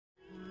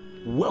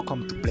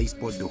Welcome to Play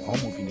Sport, the home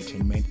of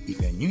entertainment. If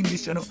you're new in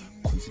this channel,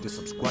 consider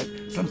subscribe.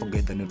 Don't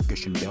forget the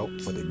notification bell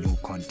for the new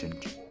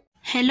content.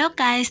 Hello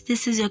guys,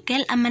 this is your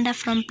girl Amanda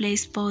from Play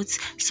Sports.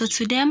 So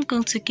today I'm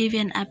going to give you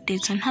an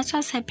update on what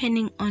was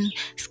happening on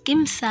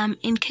Skeem Saam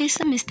in case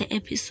you missed the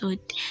episode.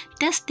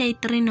 Thursday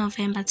 3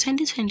 November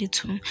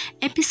 2022,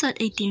 episode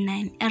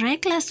 89, a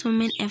reckless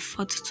woman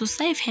effort to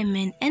save her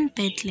man and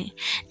badly.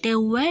 The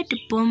word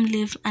bomb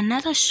leaves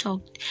another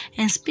shocked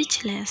and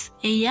speechless.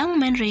 A young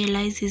man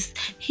realizes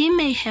he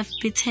may have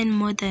bitten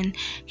more than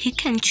he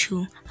can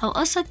chew. I'll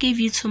also give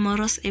you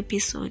tomorrow's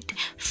episode,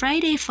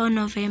 Friday 4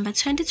 November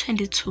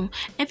 2022.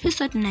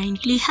 Episode 9.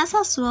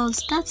 Lihasa's world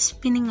starts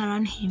spinning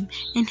around him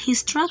and he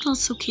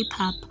struggles to keep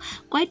up.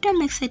 Kwaito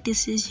makes a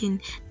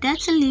decision that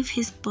will leave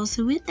his boss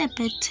with a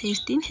bad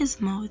taste in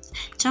his mouth.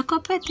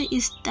 Chakopete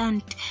is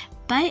stunned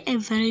by a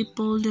very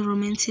bold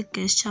romantic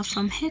gesture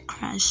from her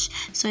crush.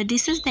 So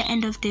this is the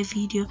end of the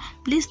video.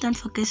 Please don't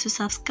forget to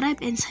subscribe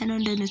and turn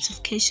on the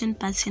notification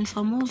button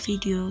for more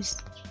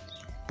videos.